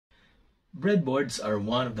Breadboards are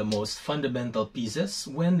one of the most fundamental pieces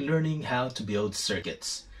when learning how to build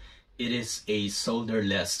circuits. It is a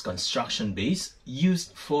solderless construction base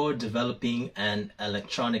used for developing an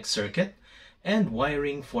electronic circuit and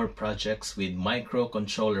wiring for projects with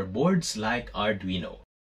microcontroller boards like Arduino.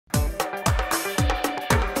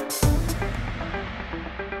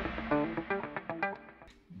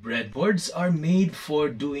 Breadboards are made for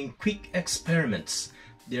doing quick experiments.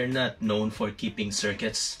 They're not known for keeping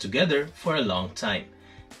circuits together for a long time.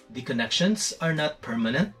 The connections are not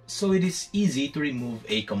permanent, so it is easy to remove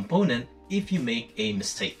a component if you make a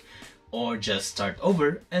mistake, or just start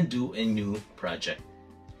over and do a new project.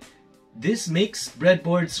 This makes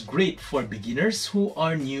breadboards great for beginners who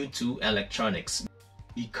are new to electronics.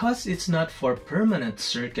 Because it's not for permanent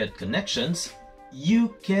circuit connections,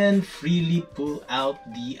 you can freely pull out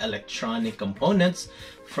the electronic components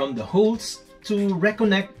from the holes to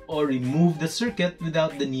reconnect or remove the circuit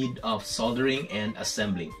without the need of soldering and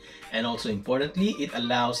assembling. And also importantly, it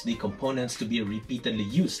allows the components to be repeatedly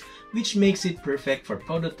used, which makes it perfect for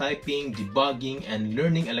prototyping, debugging, and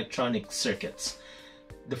learning electronic circuits.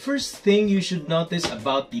 The first thing you should notice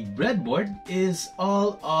about the breadboard is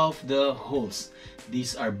all of the holes.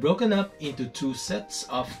 These are broken up into two sets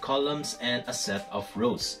of columns and a set of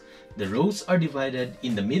rows. The rows are divided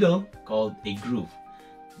in the middle, called a groove.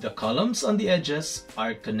 The columns on the edges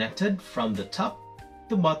are connected from the top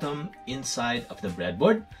to bottom inside of the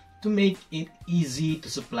breadboard to make it easy to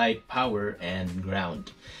supply power and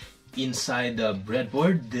ground. Inside the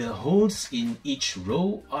breadboard, the holes in each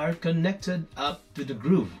row are connected up to the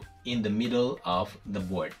groove in the middle of the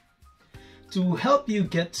board. To help you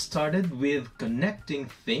get started with connecting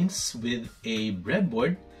things with a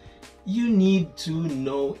breadboard, you need to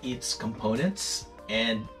know its components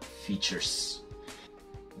and features.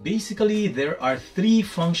 Basically, there are three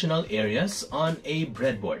functional areas on a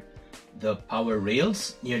breadboard: the power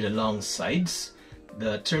rails near the long sides,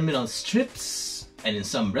 the terminal strips, and in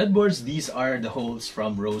some breadboards, these are the holes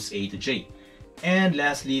from rows A to J, and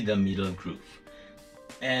lastly, the middle groove.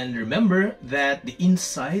 And remember that the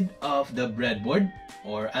inside of the breadboard,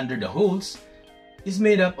 or under the holes, is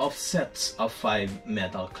made up of sets of 5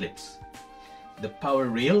 metal clips. The power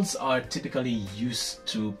rails are typically used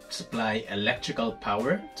to supply electrical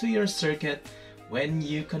power to your circuit when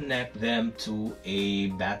you connect them to a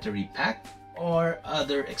battery pack or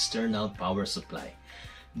other external power supply.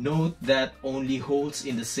 Note that only holes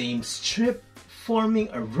in the same strip forming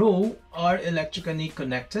a row are electrically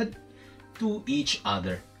connected to each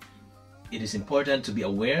other. It is important to be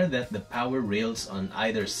aware that the power rails on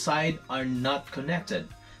either side are not connected.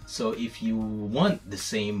 So if you want the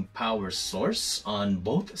same power source on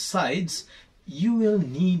both sides, you will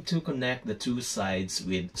need to connect the two sides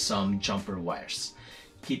with some jumper wires.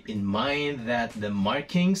 Keep in mind that the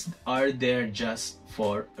markings are there just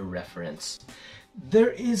for a reference.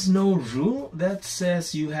 There is no rule that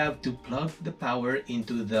says you have to plug the power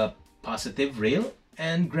into the positive rail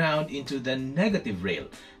and ground into the negative rail,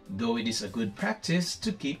 though it is a good practice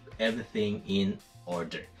to keep everything in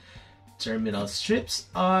order. Terminal strips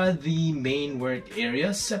are the main work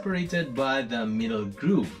area separated by the middle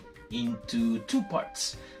groove into two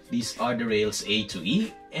parts. These are the rails A to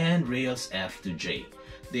E and rails F to J.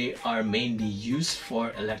 They are mainly used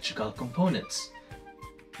for electrical components.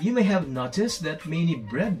 You may have noticed that many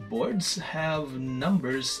breadboards have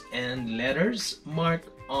numbers and letters marked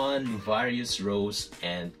on various rows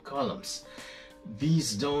and columns.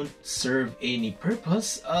 These don't serve any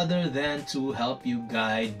purpose other than to help you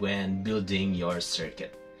guide when building your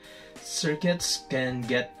circuit. Circuits can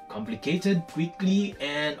get complicated quickly,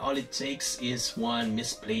 and all it takes is one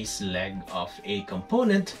misplaced leg of a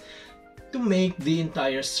component to make the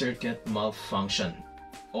entire circuit malfunction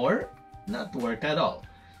or not work at all.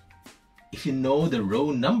 If you know the row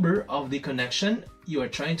number of the connection you are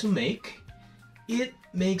trying to make, it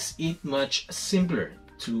makes it much simpler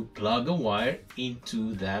to plug a wire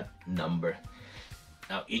into that number.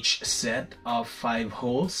 Now, each set of 5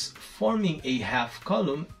 holes forming a half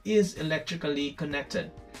column is electrically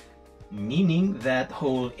connected, meaning that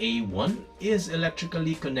hole A1 is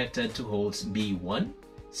electrically connected to holes B1,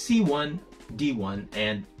 C1, D1,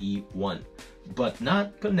 and E1, but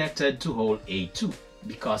not connected to hole A2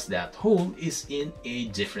 because that hole is in a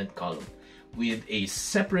different column with a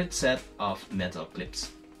separate set of metal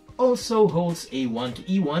clips. Also, holes A1 to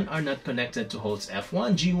E1 are not connected to holes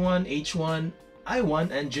F1, G1, H1,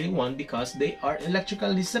 I1, and J1 because they are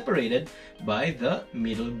electrically separated by the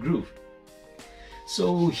middle groove.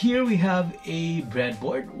 So here we have a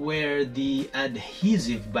breadboard where the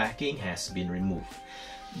adhesive backing has been removed.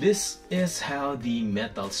 This is how the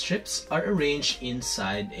metal strips are arranged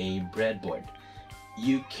inside a breadboard.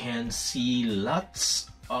 You can see lots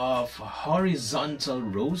of horizontal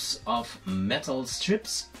rows of metal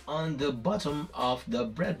strips on the bottom of the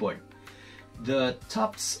breadboard. The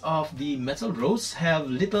tops of the metal rows have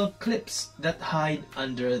little clips that hide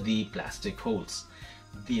under the plastic holes.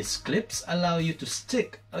 These clips allow you to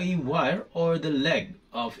stick a wire or the leg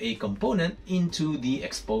of a component into the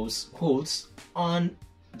exposed holes on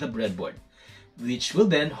the breadboard, which will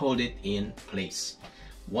then hold it in place.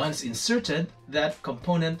 Once inserted, that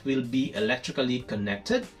component will be electrically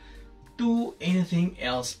connected to anything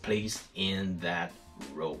else placed in that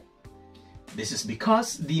row. This is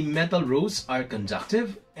because the metal rows are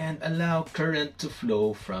conductive and allow current to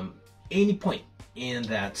flow from any point in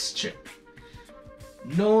that strip.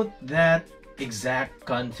 Note that exact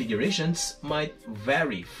configurations might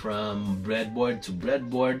vary from breadboard to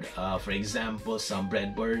breadboard. For example, some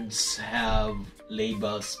breadboards have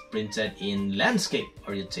labels printed in landscape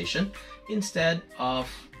orientation instead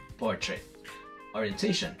of portrait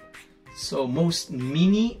orientation. So most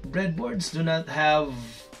mini breadboards do not have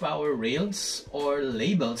power rails or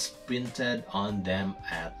labels printed on them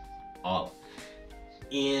at all.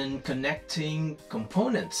 In connecting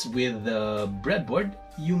components with the breadboard,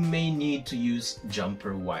 you may need to use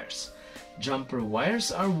jumper wires. Jumper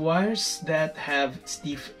wires are wires that have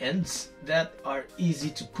stiff ends that are easy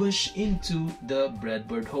to push into the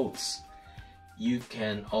breadboard holes. You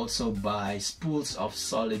can also buy spools of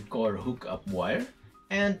solid core hookup wire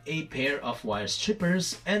and a pair of wire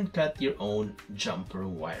strippers and cut your own jumper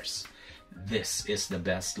wires. This is the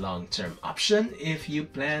best long-term option if you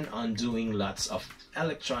plan on doing lots of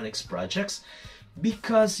electronics projects,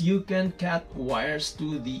 because you can cut wires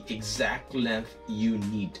to the exact length you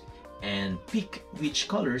need and pick which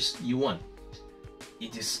colors you want.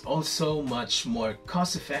 It is also much more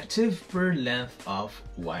cost-effective per length of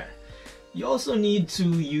wire. You also need to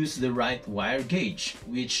use the right wire gauge,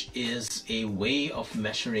 which is a way of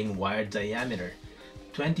measuring wire diameter.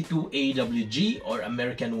 22 AWG or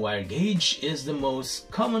American wire gauge is the most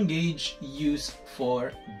common gauge used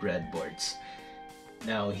for breadboards.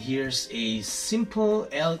 Now here's a simple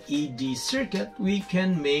LED circuit we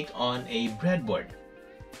can make on a breadboard.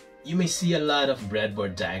 You may see a lot of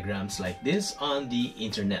breadboard diagrams like this on the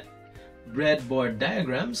internet. Breadboard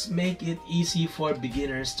diagrams make it easy for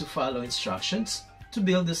beginners to follow instructions to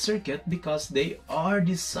build the circuit because they are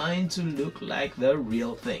designed to look like the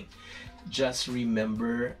real thing. Just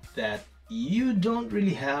remember that you don't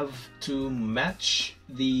really have to match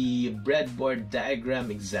the breadboard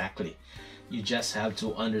diagram exactly. You just have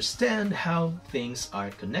to understand how things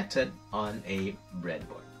are connected on a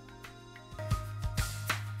breadboard.